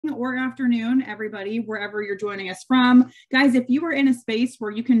or afternoon, everybody, wherever you're joining us from. Guys, if you are in a space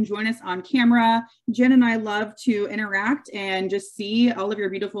where you can join us on camera, Jen and I love to interact and just see all of your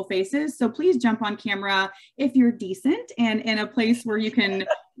beautiful faces. So please jump on camera if you're decent and in a place where you can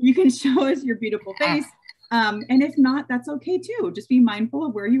show us your beautiful face. And if not, that's okay too. Just be mindful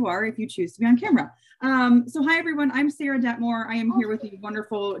of where you are if you choose to be on camera. So hi everyone, I'm Sarah Detmore. I am here with the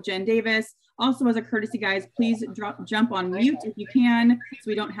wonderful Jen Davis. Also, as a courtesy, guys, please jump on mute if you can, so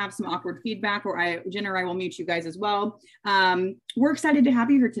we don't have some awkward feedback, or Jen or I will mute you guys as well. We're excited to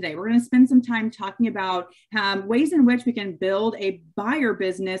have you here today. We're going to spend some time talking about ways in which we can build a buyer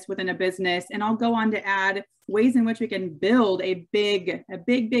business within a business, and I'll go on to add ways in which we can build a big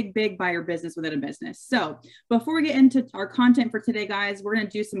buyer business within a business. So before we get into our content for today, guys, we're going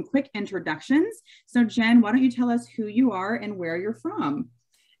to do some quick introductions. So Jen, why don't you tell us who you are and where you're from?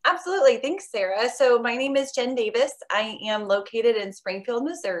 Absolutely. Thanks, Sarah. So my name is Jen Davis. I am located in Springfield,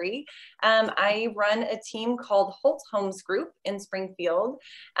 Missouri. I run a team called Holt Homes Group in Springfield.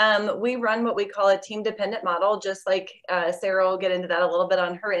 We run what we call a team dependent model, just like Sarah will get into that a little bit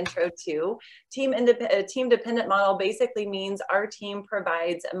on her intro too. Team dependent model basically means our team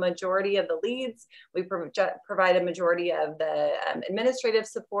provides a majority of the leads. We provide a majority of the administrative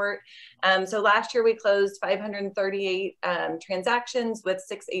support. So last year we closed 538 transactions with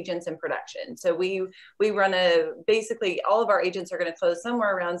 6 agents in production. So we run basically all of our agents are going to close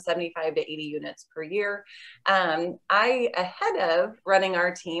somewhere around 75 to 80 units per year. Ahead of running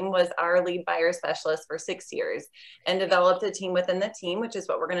our team, was our lead buyer specialist for 6 years and developed a team within the team, which is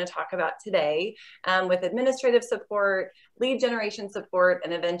what we're going to talk about today, with administrative support, lead generation support,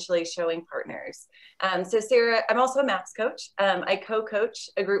 and eventually showing partners. So Sarah, I'm also a MAPS coach. I co-coach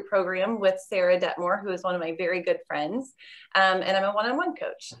a group program with Sarah Detmore, who is one of my very good friends, and I'm a one-on-one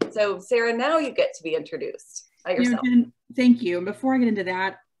coach. So Sarah, now you get to be introduced by yourself. Jen, thank you. And before I get into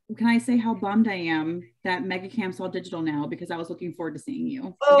that, can I say how bummed I am that MegaCamp's all digital now, because I was looking forward to seeing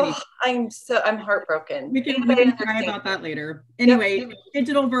you. Oh, I'm heartbroken. We can cry about that later. Anyway, yep.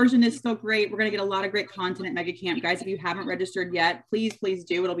 Digital version is still great. We're going to get a lot of great content at MegaCamp. Guys, if you haven't registered yet, please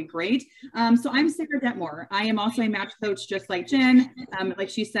do. It'll be great. So I'm Sarah Detmore. I am also a match coach, just like Jen. Like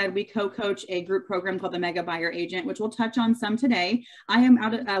she said, we co-coach a group program called the Mega Buyer Agent, which we'll touch on some today. I am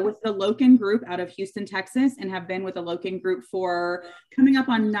out with the Loken Group out of Houston, Texas, and have been with the Loken Group for coming up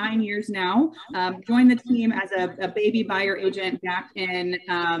on 9 years now. Joined the team as a baby buyer agent back in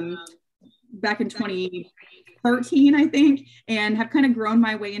 2013, I think, and have kind of grown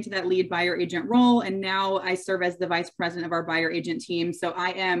my way into that lead buyer agent role. And now I serve as the vice president of our buyer agent team. So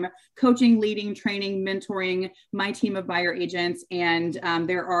I am coaching, leading, training, mentoring my team of buyer agents. And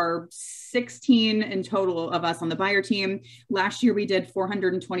there are 16 in total of us on the buyer team. Last year, we did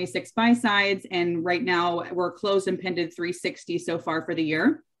 426 buy sides. And right now we're closed and pended 360 so far for the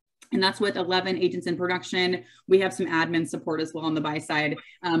year. And that's with 11 agents in production. We have some admin support as well on the buy side,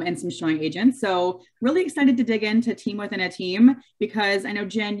 and some showing agents. So really excited to dig into team within a team, because I know,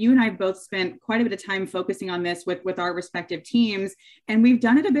 Jen, you and I both spent quite a bit of time focusing on this with our respective teams, and we've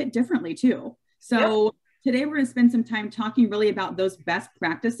done it a bit differently too. So yep. Today, we're going to spend some time talking really about those best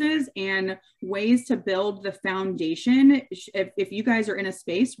practices and ways to build the foundation. If you guys are in a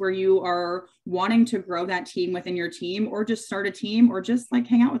space where you are wanting to grow that team within your team, or just start a team, or just like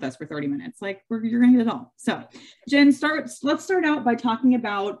hang out with us for 30 minutes, like you're going to get it all. So Jen, let's start out by talking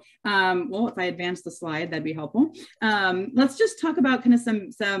about, well, if I advance the slide, that'd be helpful. Let's just talk about kind of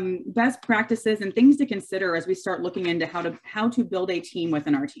some best practices and things to consider as we start looking into how to build a team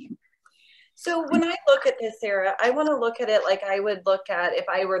within our team. So when I look at this, Sarah, I want to look at it like I would look at if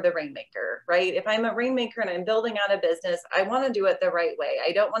I were the rainmaker, right? If I'm a rainmaker and I'm building out a business, I want to do it the right way.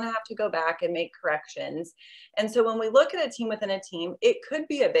 I don't want to have to go back and make corrections. And so when we look at a team within a team, it could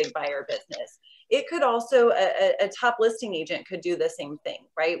be a big buyer business. It could also, a top listing agent could do the same thing,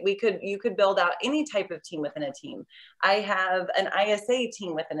 right? You could build out any type of team within a team. I have an ISA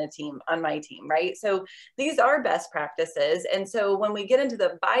team within a team on my team, right? So these are best practices. And so when we get into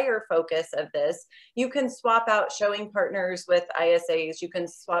the buyer focus of this, you can swap out showing partners with ISAs. You can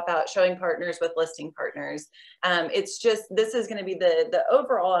swap out showing partners with listing partners. It's just, this is going to be the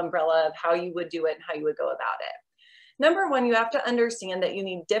overall umbrella of how you would do it and how you would go about it. Number one, you have to understand that you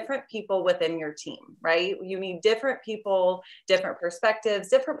need different people within your team, right? You need different people, different perspectives,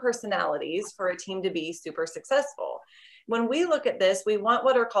 different personalities for a team to be super successful. When we look at this, we want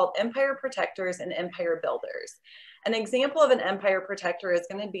what are called empire protectors and empire builders. An example of an empire protector is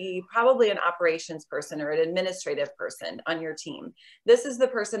going to be probably an operations person or an administrative person on your team. This is the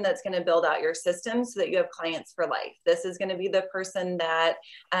person that's going to build out your system so that you have clients for life. This is going to be the person that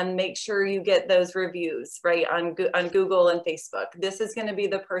makes sure you get those reviews, right, on Google and Facebook. This is going to be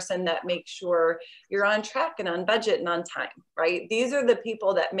the person that makes sure you're on track and on budget and on time, right? These are the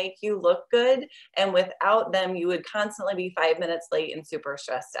people that make you look good, and without them, you would constantly be 5 minutes late and super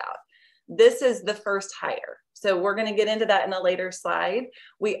stressed out. This is the first hire. So we're going to get into that in a later slide.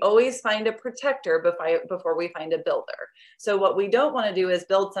 We always find a protector before we find a builder. So what we don't want to do is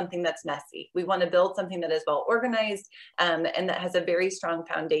build something that's messy. We want to build something that is well organized and that has a very strong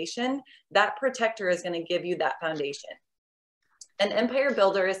foundation. That protector is going to give you that foundation. An empire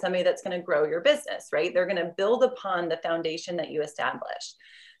builder is somebody that's going to grow your business, right? They're going to build upon the foundation that you established.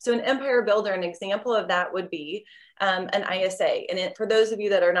 So an empire builder, an example of that would be an ISA. And for those of you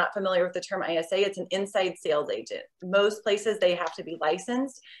that are not familiar with the term ISA, it's an inside sales agent. Most places they have to be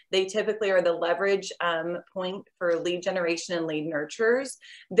licensed. They typically are the leverage point for lead generation and lead nurturers.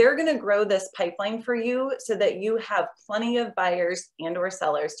 They're going to grow this pipeline for you so that you have plenty of buyers and or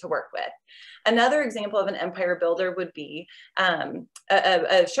sellers to work with. Another example of an empire builder would be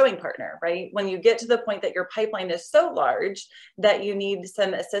a showing partner, right? When you get to the point that your pipeline is so large that you need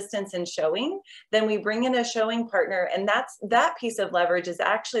some assistance in showing, then we bring in a showing partner, and that piece of leverage is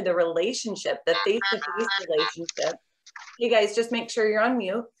actually the relationship, the face-to-face relationship. Hey guys, just make sure you're on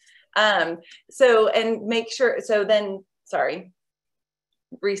mute.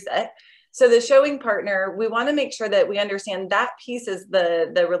 Reset. So the showing partner, we want to make sure that we understand that piece is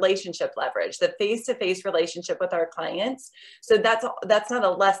the relationship leverage, the face-to-face relationship with our clients. So that's not a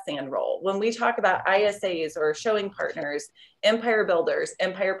less than role. When we talk about ISAs or showing partners, empire builders,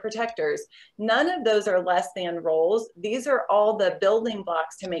 empire protectors, none of those are less than roles. These are all the building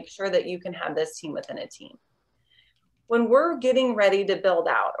blocks to make sure that you can have this team within a team. When we're getting ready to build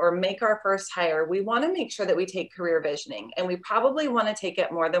out or make our first hire, we want to make sure that we take career visioning, and we probably want to take it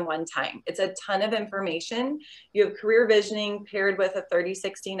more than one time. It's a ton of information. You have career visioning paired with a 30,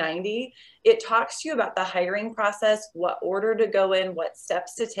 60, 90. It talks to you about the hiring process, what order to go in, what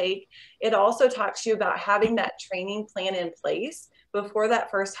steps to take. It also talks to you about having that training plan in place before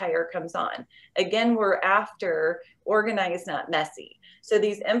that first hire comes on. Again, we're after organized, not messy. So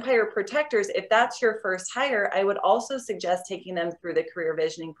these empire protectors, if that's your first hire, I would also suggest taking them through the career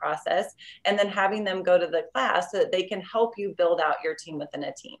visioning process and then having them go to the class so that they can help you build out your team within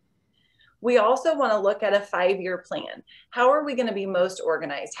a team. We also want to look at a 5-year plan. How are we going to be most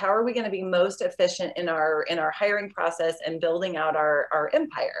organized? How are we going to be most efficient in our hiring process and building out our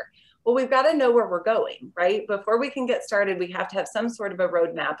empire? Well, we've got to know where we're going, right? Before we can get started, we have to have some sort of a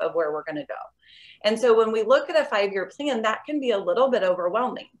roadmap of where we're going to go. And so when we look at a 5-year plan, that can be a little bit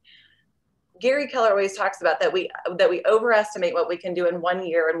overwhelming. Gary Keller always talks about that we overestimate what we can do in 1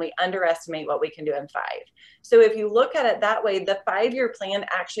 year and we underestimate what we can do in 5. So if you look at it that way, the 5-year plan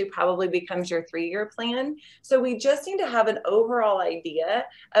actually probably becomes your 3-year plan. So we just need to have an overall idea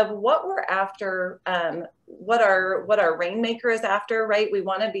of what we're after, what our rainmaker is after, right? We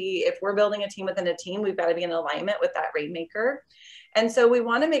want to be, if we're building a team within a team, we've got to be in alignment with that rainmaker. And so we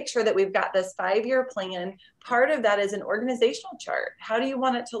want to make sure that we've got this 5-year plan. Part of that is an organizational chart. How do you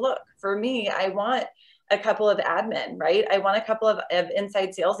want it to look? For me, I want a couple of admin, right? I want a couple of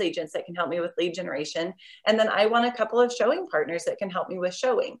inside sales agents that can help me with lead generation. And then I want a couple of showing partners that can help me with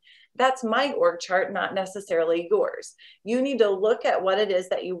showing. That's my org chart, not necessarily yours. You need to look at what it is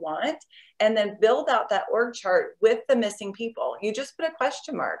that you want and then build out that org chart with the missing people. You just put a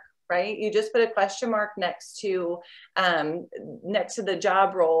question mark, right? You just put a question mark next to the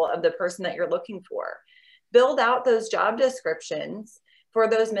job role of the person that you're looking for. Build out those job descriptions for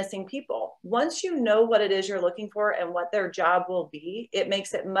those missing people. Once you know what it is you're looking for and what their job will be, it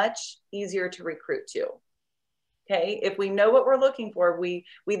makes it much easier to recruit to. Okay, if we know what we're looking for, we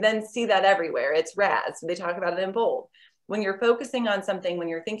then see that everywhere. It's RAS, they talk about it in bold. When you're focusing on something, when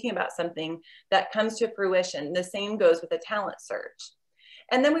you're thinking about something that comes to fruition, the same goes with a talent search.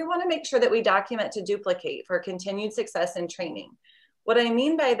 And then we want to make sure that we document to duplicate for continued success in training. What I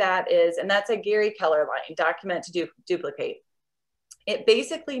mean by that is, and that's a Gary Keller line, document to duplicate. It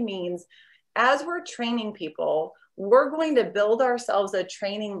basically means as we're training people, we're going to build ourselves a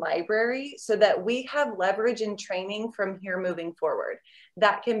training library so that we have leverage in training from here moving forward.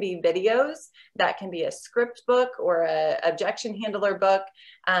 That can be videos, that can be a script book or an objection handler book.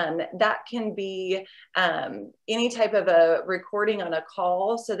 That can be any type of a recording on a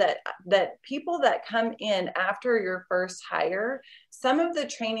call so that people that come in after your first hire, some of the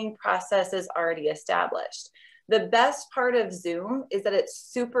training process is already established. The best part of Zoom is that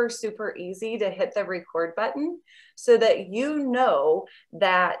it's super, super easy to hit the record button so that you know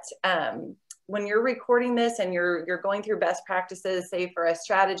that when you're recording this and you're going through best practices, say for a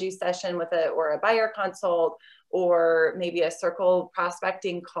strategy session with a buyer consult, or maybe a circle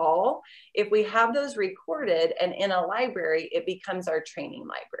prospecting call, if we have those recorded and in a library, it becomes our training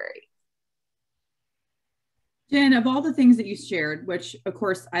library. Jen, of all the things that you shared, which of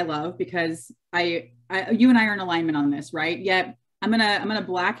course I love because you and I are in alignment on this, right? Yet I'm gonna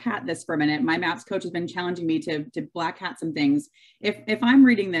black hat this for a minute. My MAPS coach has been challenging me to black hat some things. If I'm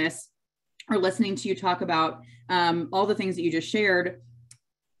reading this or listening to you talk about all the things that you just shared,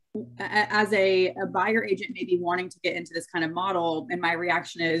 as a buyer agent maybe wanting to get into this kind of model, and my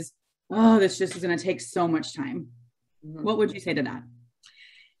reaction is, oh, this just is going to take so much time. Mm-hmm. What would you say to that?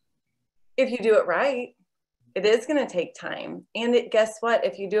 If you do it right, it is going to take time. And guess what?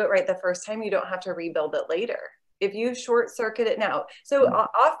 If you do it right the first time, you don't have to rebuild it later. If you short circuit it now. So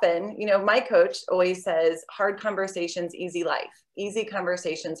often, you know, my coach always says, hard conversations, easy life. Easy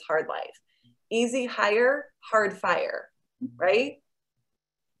conversations, hard life. Easy hire, hard fire, right?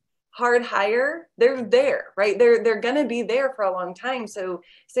 Hard hire, they're there, right? They're going to be there for a long time. So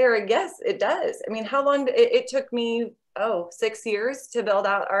Sarah, yes, it does. I mean, how long it took me, 6 years to build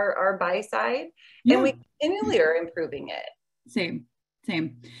out our buy side. Yeah. And we continually are improving it. Same.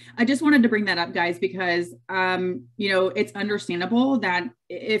 I just wanted to bring that up, guys, because, you know, it's understandable that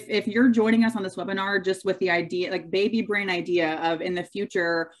if you're joining us on this webinar, just with the idea, like baby brain idea of in the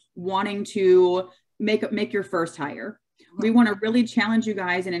future, wanting to make your first hire, we want to really challenge you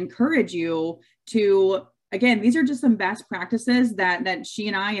guys and encourage you to, again, these are just some best practices that she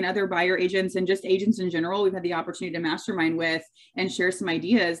and I and other buyer agents and just agents in general, we've had the opportunity to mastermind with and share some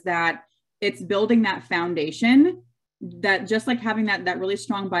ideas that it's building that foundation that just like having that really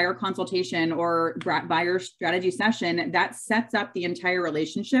strong buyer consultation or buyer strategy session that sets up the entire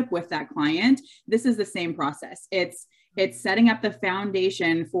relationship with that client. This is the same process. It's setting up the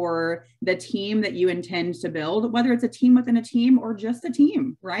foundation for the team that you intend to build, whether it's a team within a team or just a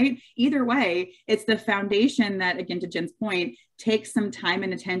team, right? Either way, it's the foundation that, again, to Jen's point, takes some time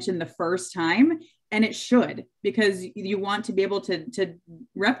and attention the first time. And it should, because you want to be able to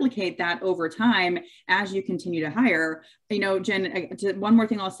replicate that over time as you continue to hire. You know, Jen, one more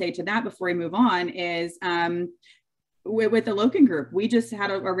thing I'll say to that before we move on is, with the Loken group, we just had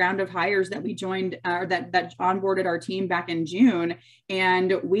a round of hires that we joined, that onboarded our team back in June.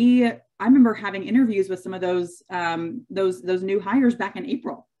 And I remember having interviews with some of those new hires back in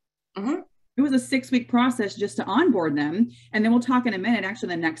April. Mm-hmm. It was a 6-week process just to onboard them. And then we'll talk in a minute,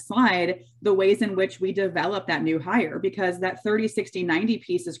 actually the next slide, the ways in which we develop that new hire, because that 30, 60, 90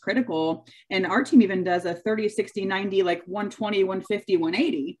 piece is critical. And our team even does a 30, 60, 90, like 120, 150,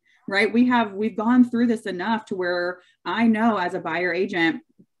 180. Right? We've gone through this enough to where I know as a buyer agent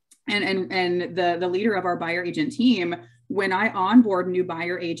and the leader of our buyer agent team, when I onboard new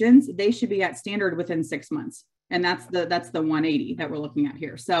buyer agents, they should be at standard within 6 months. And that's the 180 that we're looking at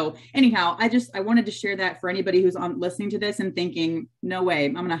here. So anyhow, I wanted to share that for anybody who's listening to this and thinking, no way,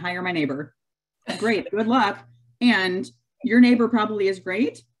 I'm going to hire my neighbor. Great. Good luck. And your neighbor probably is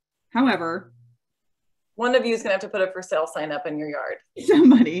great. However, one of you is going to have to put a for sale sign up in your yard.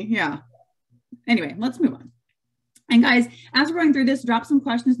 Somebody, yeah. Anyway, let's move on. And guys, as we're going through this, drop some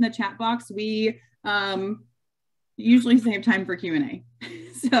questions in the chat box. We usually save time for Q&A.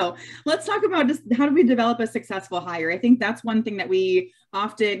 So let's talk about just how do we develop a successful hire? I think that's one thing that we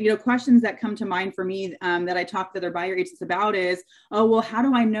often, questions that come to mind for me that I talk to other buyer agents about is, oh, well, how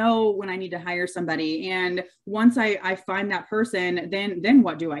do I know when I need to hire somebody? And once I find that person, then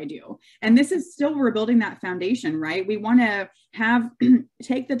what do I do? And this is still, we're building that foundation, right? We want to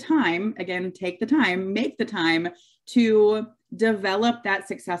make the time to develop that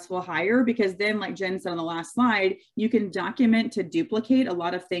successful hire, because then, like Jen said on the last slide, you can document to duplicate a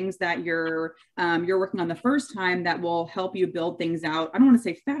lot of things that you're working on the first time that will help you build things out. I don't want to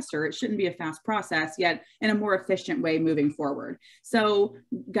say faster. It shouldn't be a fast process, yet in a more efficient way moving forward. So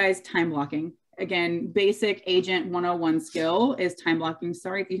guys, time blocking. Again, basic agent 101 skill is time blocking.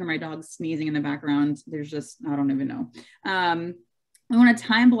 Sorry if you hear my dog sneezing in the background. There's just, I don't even know. We want to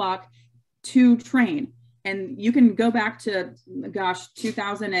time block to train. And you can go back to,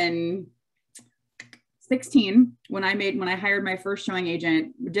 2016, when I hired my first showing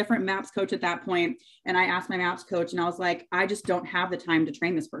agent, different MAPS coach at that point. And I asked my MAPS coach and I was like, I just don't have the time to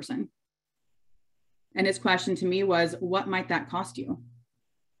train this person. And his question to me was, what might that cost you?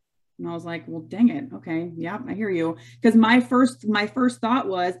 And I was like, well, dang it. Okay. Yeah, I hear you. Because my first thought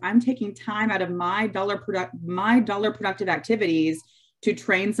was, I'm taking time out of my dollar productive activities to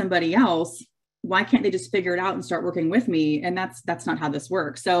train somebody else. why can't they just figure it out and start working with me? And that's not how this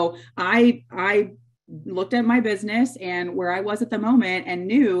works. So I looked at my business and where I was at the moment and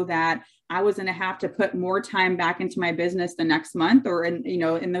knew that I was going to have to put more time back into my business the next month, or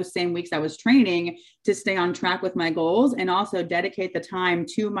in those same weeks I was training, to stay on track with my goals, and also dedicate the time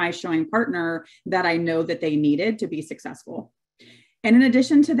to my showing partner that I know that they needed to be successful. And in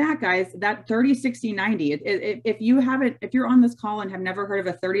addition to that, guys, that 30, 60, 90, if you're on this call and have never heard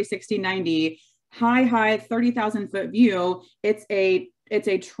of a 30, 60, 90 high 30,000 foot view, it's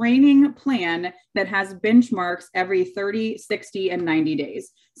a training plan that has benchmarks every 30, 60, and 90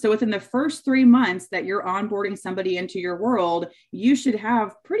 days. So within the first 3 months that you're onboarding somebody into your world, you should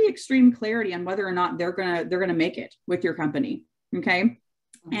have pretty extreme clarity on whether or not they're gonna make it with your company. Okay.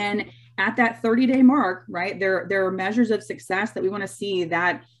 And at that 30-day mark, right, there are measures of success that we want to see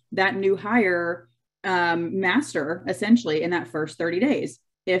that new hire master essentially in that first 30 days.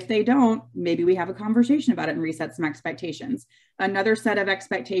 If they don't, maybe we have a conversation about it and reset some expectations. Another set of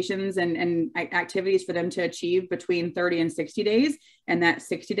expectations and activities for them to achieve between 30 and 60 days. And that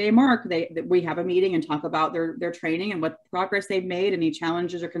 60-day mark, we have a meeting and talk about their training and what progress they've made, any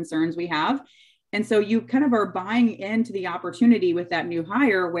challenges or concerns we have. And so you kind of are buying into the opportunity with that new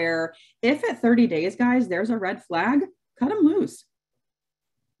hire, where if at 30 days, guys, there's a red flag, cut them loose.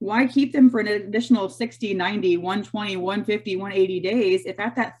 Why keep them for an additional 60, 90, 120, 150, 180 days if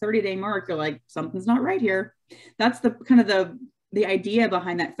at that 30-day mark, you're like, something's not right here? That's the kind of the idea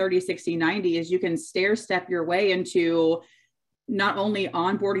behind that 30, 60, 90 is you can stair step your way into not only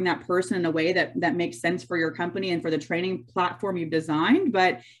onboarding that person in a way that makes sense for your company and for the training platform you've designed,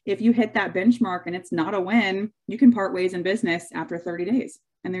 but if you hit that benchmark and it's not a win, you can part ways in business after 30 days.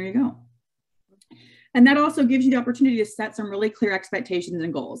 And there you go. And that also gives you the opportunity to set some really clear expectations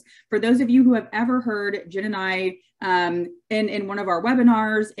and goals. For those of you who have ever heard Jen and I in one of our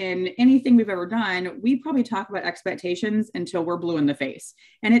webinars, in anything we've ever done, we probably talk about expectations until we're blue in the face.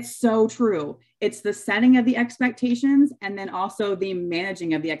 And it's so true. It's the setting of the expectations and then also the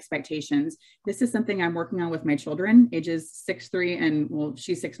managing of the expectations. This is something I'm working on with my children, ages 6, 3, and well,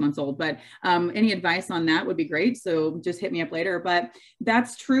 she's 6 months old, but any advice on that would be great. So just hit me up later. But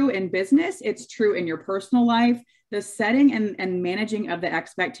that's true in business. It's true in your personal life. The setting and managing of the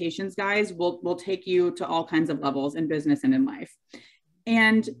expectations, guys, will take you to all kinds of levels in business and in life.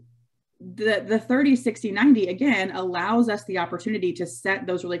 And the 30, 60, 90, again, allows us the opportunity to set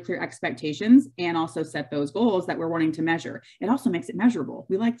those really clear expectations and also set those goals that we're wanting to measure. It also makes it measurable.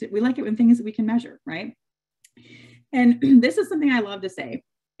 We like it when things that we can measure, right? And this is something I love to say,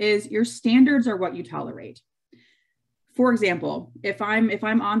 is your standards are what you tolerate. For example, if I'm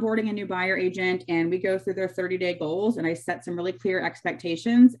onboarding a new buyer agent and we go through their 30-day goals and I set some really clear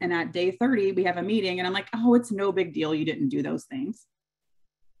expectations, and at day 30, we have a meeting and I'm like, oh, it's no big deal, you didn't do those things.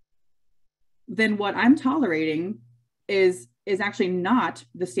 Then what I'm tolerating is actually not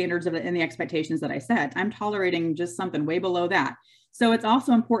the standards and the expectations that I set. I'm tolerating just something way below that. So it's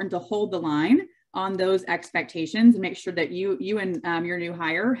also important to hold the line on those expectations and make sure that you and your new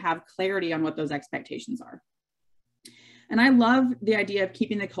hire have clarity on what those expectations are. And I love the idea of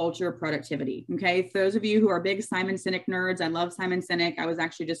keeping the culture of productivity. Okay. For those of you who are big Simon Sinek nerds, I love Simon Sinek. I was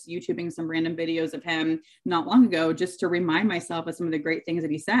actually just YouTubing some random videos of him not long ago, just to remind myself of some of the great things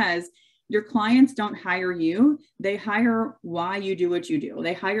that he says. Your clients don't hire you. They hire why you do what you do.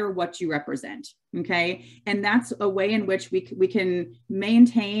 They hire what you represent. Okay. And that's a way in which we can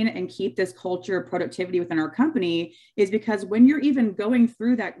maintain and keep this culture of productivity within our company, is because when you're even going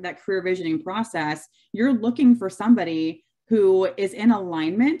through that career visioning process, you're looking for somebody who is in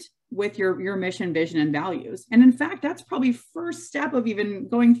alignment with your mission, vision, and values. And in fact, that's probably first step of even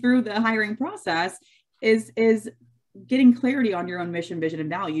going through the hiring process is getting clarity on your own mission, vision, and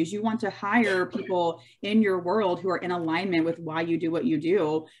values. You want to hire people in your world who are in alignment with why you do what you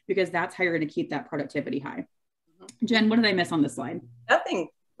do, because that's how you're going to keep that productivity high. Jen, what did I miss on this slide? Nothing.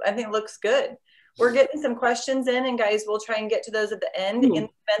 I think it looks good. We're getting some questions in, and guys, we'll try and get to those at the end. Ooh. In the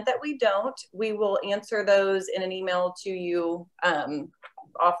event that we don't, we will answer those in an email to you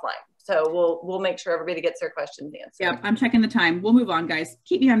offline. So we'll make sure everybody gets their questions answered. Yeah, I'm checking the time. We'll move on, guys.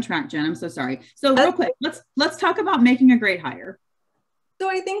 Keep me on track, Jen. I'm so sorry. So real quick, let's talk about making a great hire. So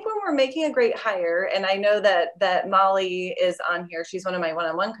I think when we're making a great hire, and I know that Molly is on here, she's one of my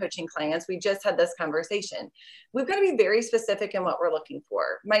one-on-one coaching clients. We just had this conversation. We've got to be very specific in what we're looking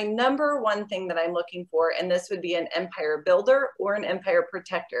for. My number one thing that I'm looking for, and this would be an empire builder or an empire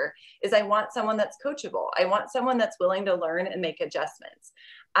protector, is I want someone that's coachable. I want someone that's willing to learn and make adjustments.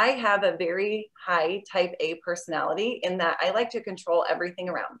 I have a very high type A personality in that I like to control everything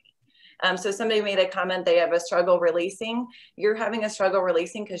around me. So somebody made a comment, they have a struggle releasing. You're having a struggle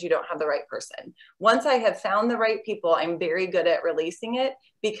releasing because you don't have the right person. Once I have found the right people, I'm very good at releasing it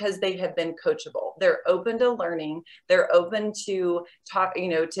because they have been coachable. They're open to learning. They're open to talk,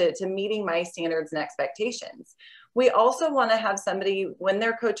 to meeting my standards and expectations. We also want to have somebody, when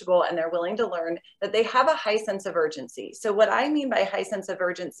they're coachable and they're willing to learn, that they have a high sense of urgency. So what I mean by high sense of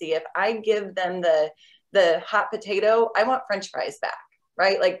urgency, if I give them the hot potato, I want French fries back,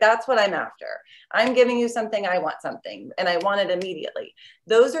 right? Like that's what I'm after. I'm giving you something, I want something, and I want it immediately.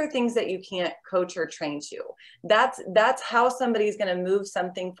 Those are things that you can't coach or train to. That's how somebody's going to move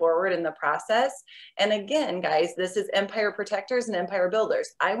something forward in the process. And again, guys, this is empire protectors and empire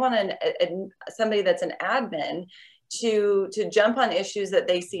builders. I want somebody that's an admin to jump on issues that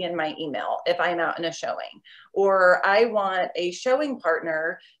they see in my email if I'm out in a showing, or I want a showing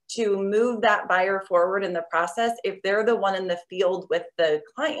partner to move that buyer forward in the process if they're the one in the field with the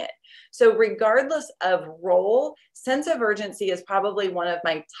client. So regardless of role, sense of urgency is probably one of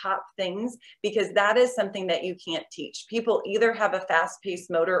my top things, because that is something that you can't teach. People either have a fast-paced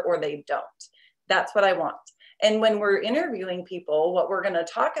motor or they don't. That's what I want. And when we're interviewing people, what we're going to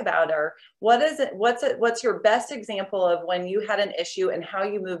talk about are what's your best example of when you had an issue and how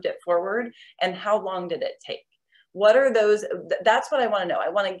you moved it forward, and how long did it take? What are those? That's what I want to know. I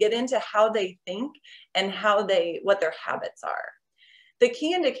want to get into how they think and what their habits are. The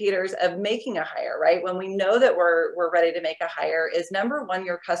key indicators of making a hire, right? When we know that we're ready to make a hire is, number one,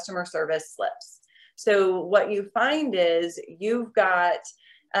 your customer service slips. So what you find is you've got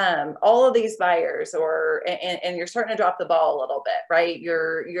all of these buyers, and you're starting to drop the ball a little bit, right?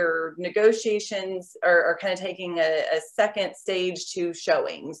 Your negotiations are kind of taking a second stage to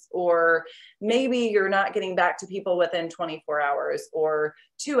showings, or maybe you're not getting back to people within 24 hours or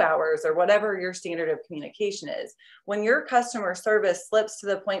 2 hours, or whatever your standard of communication is. When your customer service slips to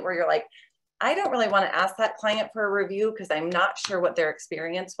the point where you're like, I don't really want to ask that client for a review because I'm not sure what their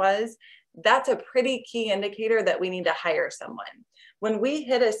experience was, that's a pretty key indicator that we need to hire someone. When we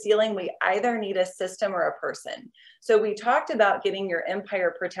hit a ceiling, we either need a system or a person. So we talked about getting your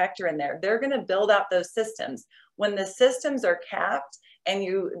empire protector in there. They're going to build out those systems. When the systems are capped and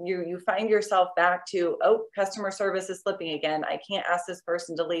you find yourself back to, oh, customer service is slipping again, I can't ask this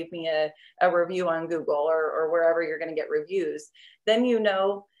person to leave me a review on Google or wherever you're going to get reviews, then you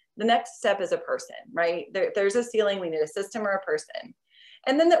know the next step is a person, right? There's a ceiling, we need a system or a person.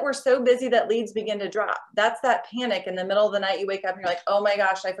 And then that we're so busy that leads begin to drop. That's that panic in the middle of the night. You wake up and you're like, oh my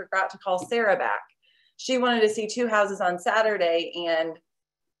gosh, I forgot to call Sarah back. She wanted to see 2 houses on Saturday and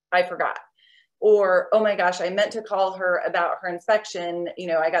I forgot. Or, oh my gosh, I meant to call her about her inspection.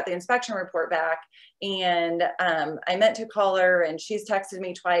 I got the inspection report back and I meant to call her and she's texted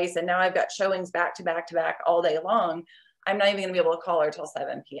me twice. And now I've got showings back to back to back all day long. I'm not even gonna be able to call her till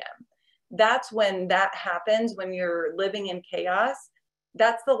 7 p.m. That's when that happens, when you're living in chaos.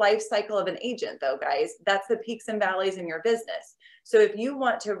 That's the life cycle of an agent though, guys. That's the peaks and valleys in your business. So if you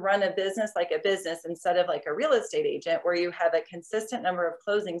want to run a business like a business instead of like a real estate agent where you have a consistent number of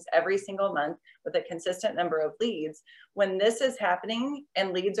closings every single month with a consistent number of leads, when this is happening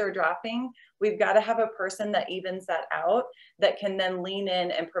and leads are dropping, we've got to have a person that evens that out, that can then lean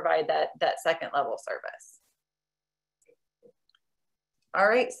in and provide that second level service. All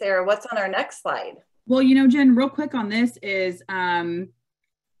right, Sarah, what's on our next slide? Well, Jen, real quick on this is,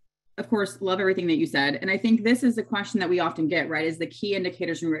 of course, love everything that you said. And I think this is a question that we often get, right? Is the key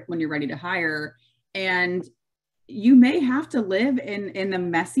indicators when you're ready to hire. And you may have to live in the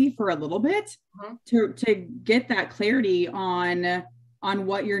messy for a little bit to get that clarity on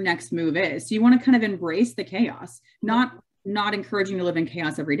what your next move is. So you want to kind of embrace the chaos, not encouraging you to live in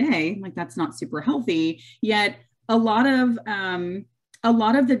chaos every day. Like that's not super healthy. Yet a lot of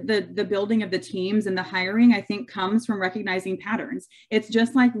the building of the teams and the hiring, I think, comes from recognizing patterns. It's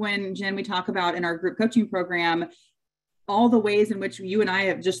just like when, Jen, we talk about in our group coaching program, all the ways in which you and I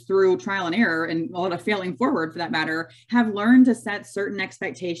have, just through trial and error and a lot of failing forward for that matter, have learned to set certain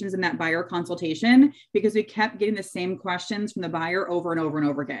expectations in that buyer consultation, because we kept getting the same questions from the buyer over and over and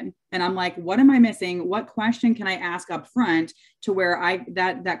over again. And I'm like, what am I missing? What question can I ask up front to where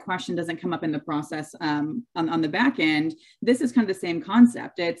that question doesn't come up in the process on the back end? This is kind of the same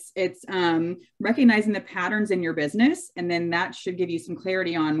concept. It's recognizing the patterns in your business, and then that should give you some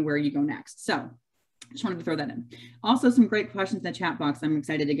clarity on where you go next. So just wanted to throw that in. Also, some great questions in the chat box I'm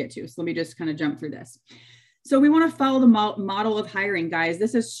excited to get to. So let me just kind of jump through this. So we want to follow the model of hiring, guys.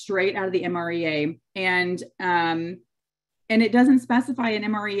 This is straight out of the MREA. And And it doesn't specify in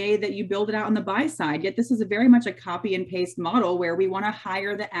MREA that you build it out on the buy side. Yet this is very much a copy and paste model where we want to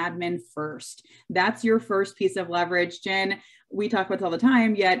hire the admin first. That's your first piece of leverage. Jen, we talk about it all the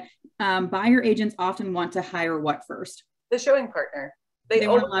time, yet buyer agents often want to hire what first? The showing partner. They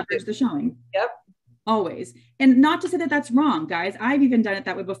want to leverage the showing. Yep. Always. And not to say that that's wrong, guys. I've even done it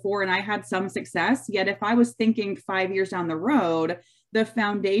that way before and I had some success. Yet if I was thinking 5 years down the road, the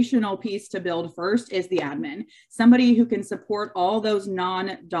foundational piece to build first is the admin, somebody who can support all those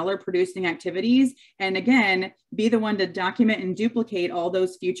non-dollar producing activities. And again, be the one to document and duplicate all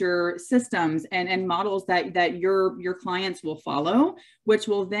those future systems and models that your clients will follow, which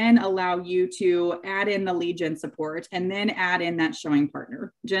will then allow you to add in the lead gen support and then add in that showing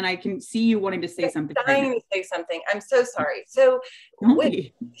partner. Jen, I can see you wanting to say something. Dying to say something. I'm so sorry. So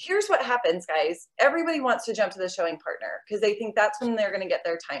here's what happens, guys. Everybody wants to jump to the showing partner because they think that's when they're going to get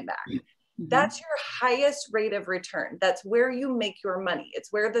their time back. Mm-hmm. That's your highest rate of return. That's where you make your money.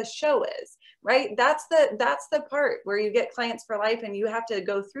 It's where the show is, right? That's the part where you get clients for life and you have to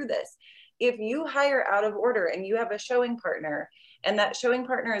go through this. If you hire out of order and you have a showing partner and that showing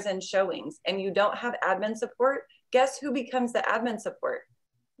partner is in showings and you don't have admin support, guess who becomes the admin support?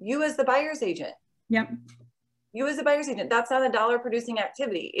 You as the buyer's agent. Yep. You as a buyer's agent, that's not a dollar producing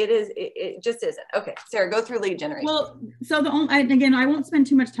activity. It just isn't. Okay, Sarah, go through lead generation. Well, so again, I won't spend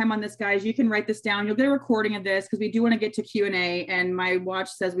too much time on this, guys. You can write this down. You'll get a recording of this because we do want to get to Q&A and my watch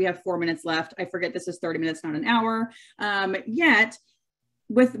says we have 4 minutes left. I forget this is 30 minutes, not an hour. Yet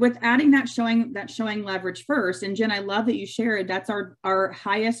with adding that showing leverage first, and Jen, I love that you shared, that's our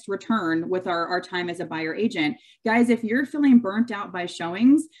highest return with our time as a buyer agent. Guys, if you're feeling burnt out by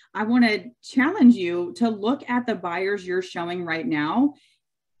showings, I want to challenge you to look at the buyers you're showing right now.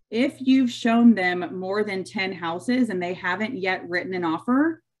 If you've shown them more than 10 houses and they haven't yet written an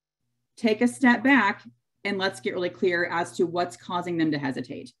offer, take a step back and let's get really clear as to what's causing them to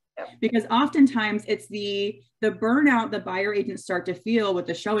hesitate. Because oftentimes it's the burnout the buyer agents start to feel with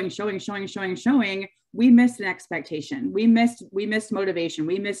the showing. We missed an expectation. We missed motivation.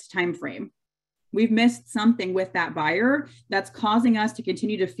 We missed time frame. We've missed something with that buyer that's causing us to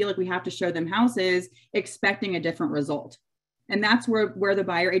continue to feel like we have to show them houses expecting a different result. And that's where the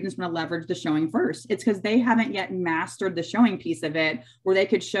buyer agents want to leverage the showing first. It's because they haven't yet mastered the showing piece of it where they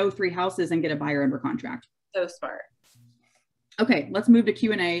could show 3 houses and get a buyer under contract. So smart. Okay, let's move to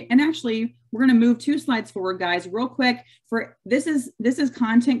Q&A. And actually, we're going to move 2 slides forward, guys, real quick. This is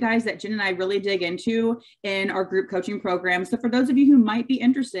content, guys, that Jen and I really dig into in our group coaching program. So for those of you who might be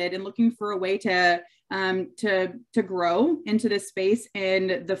interested in looking for a way to grow into this space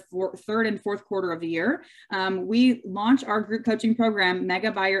in the third and fourth quarter of the year, we launch our group coaching program,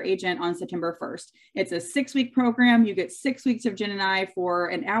 Mega Buyer Agent, on September 1st. It's a 6-week program. You get 6 weeks of Jen and I for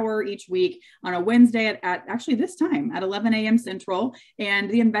an hour each week on a Wednesday at actually this time at 11 a.m. Central. And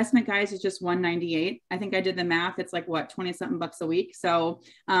the investment, guys, is just $198. I think I did the math. It's like what, 20 something bucks a week. So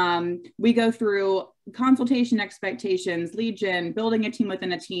we go through consultation expectations, lead gen, building a team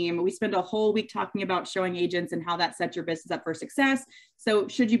within a team. We spend a whole week talking about showing agents and how that sets your business up for success. So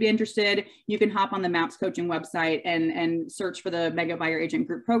should you be interested, you can hop on the MAPS coaching website and search for the Mega Buyer Agent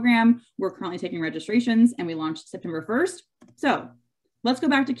Group program. We're currently taking registrations and we launched September 1st. So let's go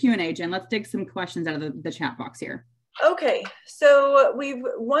back to Q&A, Jen. Let's dig some questions out of the chat box here. Okay, so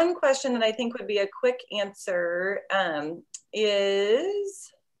one question that I think would be a quick answer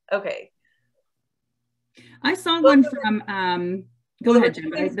is, okay. I saw one from, go ahead, Jen.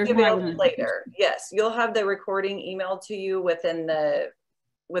 There's one later. Yes, you'll have the recording emailed to you within the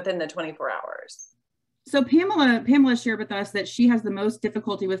 24 hours. So Pamela shared with us that she has the most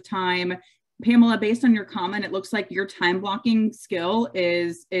difficulty with time. Pamela, based on your comment, it looks like your time blocking skill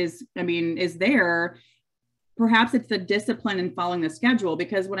is there. Perhaps it's the discipline in following the schedule,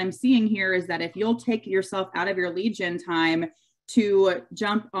 because what I'm seeing here is that if you'll take yourself out of your lead gen time to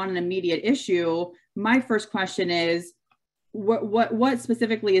jump on an immediate issue, my first question is, what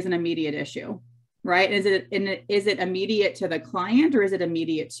specifically is an immediate issue, right? Is it immediate to the client or is it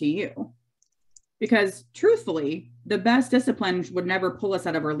immediate to you? Because truthfully, the best discipline would never pull us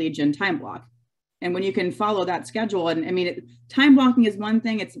out of our lead gen time block. And when you can follow that schedule, and I mean, time blocking is one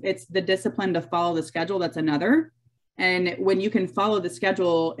thing, it's the discipline to follow the schedule, that's another. And when you can follow the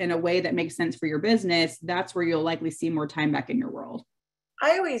schedule in a way that makes sense for your business, that's where you'll likely see more time back in your world.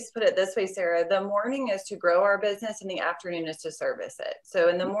 I always put it this way, Sarah, the morning is to grow our business and the afternoon is to service it. So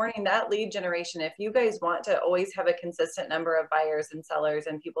in the morning, that lead generation, if you guys want to always have a consistent number of buyers and sellers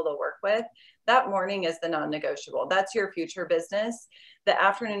and people to work with, that morning is the non-negotiable. That's your future business. The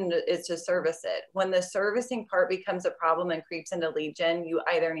afternoon is to service it. When the servicing part becomes a problem and creeps into lead gen, you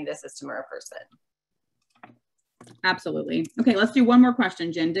either need a system or a person. Absolutely. Okay, let's do one more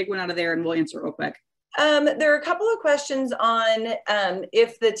question, Jen. Dig one out of there and we'll answer real quick. There are a couple of questions on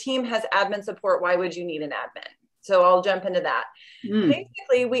if the team has admin support, why would you need an admin? So I'll jump into that.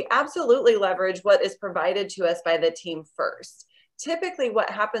 Basically, we absolutely leverage what is provided to us by the team first. Typically, what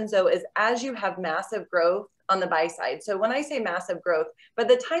happens though is as you have massive growth on the buy side. So when I say massive growth, by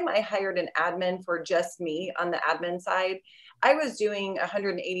the time I hired an admin for just me on the admin side, I was doing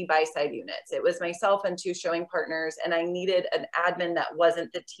 180 buy side units. It was myself and 2 showing partners, and I needed an admin that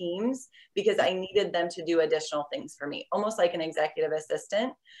wasn't the teams because I needed them to do additional things for me, almost like an executive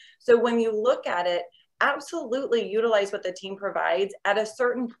assistant. So when you look at it, absolutely utilize what the team provides. At a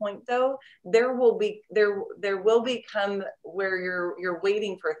certain point though, there will become where you're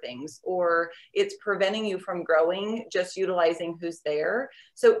waiting for things, or it's preventing you from growing just utilizing who's there.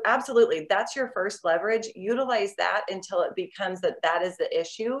 So absolutely, that's your first leverage. Utilize that until it becomes that is the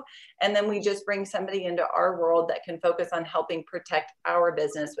issue, and then we just bring somebody into our world that can focus on helping protect our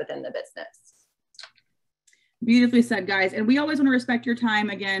business within the business. Beautifully said, guys. And we always want to respect your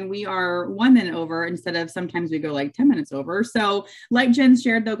time. Again, we are 1 minute over instead of sometimes we go like 10 minutes over. So like Jen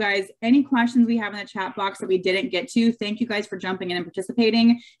shared though, guys, any questions we have in the chat box that we didn't get to, thank you guys for jumping in and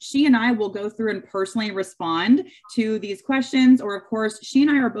participating. She and I will go through and personally respond to these questions. Or of course, she and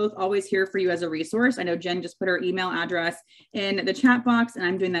I are both always here for you as a resource. I know Jen just put her email address in the chat box and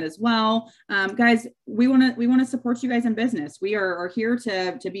I'm doing that as well. Guys, we want to support you guys in business. We are here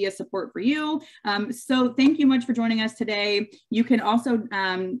to be a support for you. So thank you much for joining us today. You can also,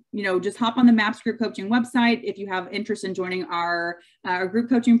 just hop on the MAPS Group Coaching website if you have interest in joining our group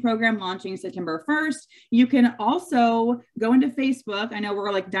coaching program launching September 1st. You can also go into Facebook. I know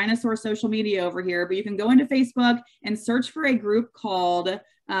we're like dinosaur social media over here, but you can go into Facebook and search for a group called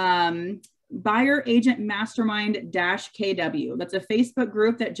Buyer Agent Mastermind -KW. That's a Facebook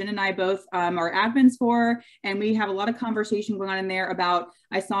group that Jen and I both are admins for. And we have a lot of conversation going on in there about,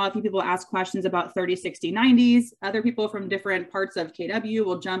 I saw a few people ask questions about 30, 60, 90s. Other people from different parts of KW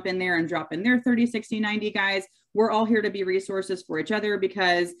will jump in there and drop in their 30, 60, 90 guys. We're all here to be resources for each other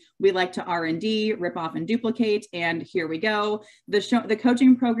because we like to R&D, rip off and duplicate. And here we go. The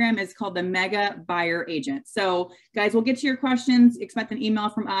coaching program is called the Mega Buyer Agent. So guys, we'll get to your questions. Expect an email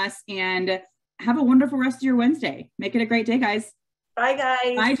from us and have a wonderful rest of your Wednesday. Make it a great day, guys. Bye,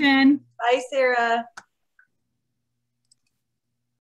 guys. Bye, Jen. Bye, Sarah.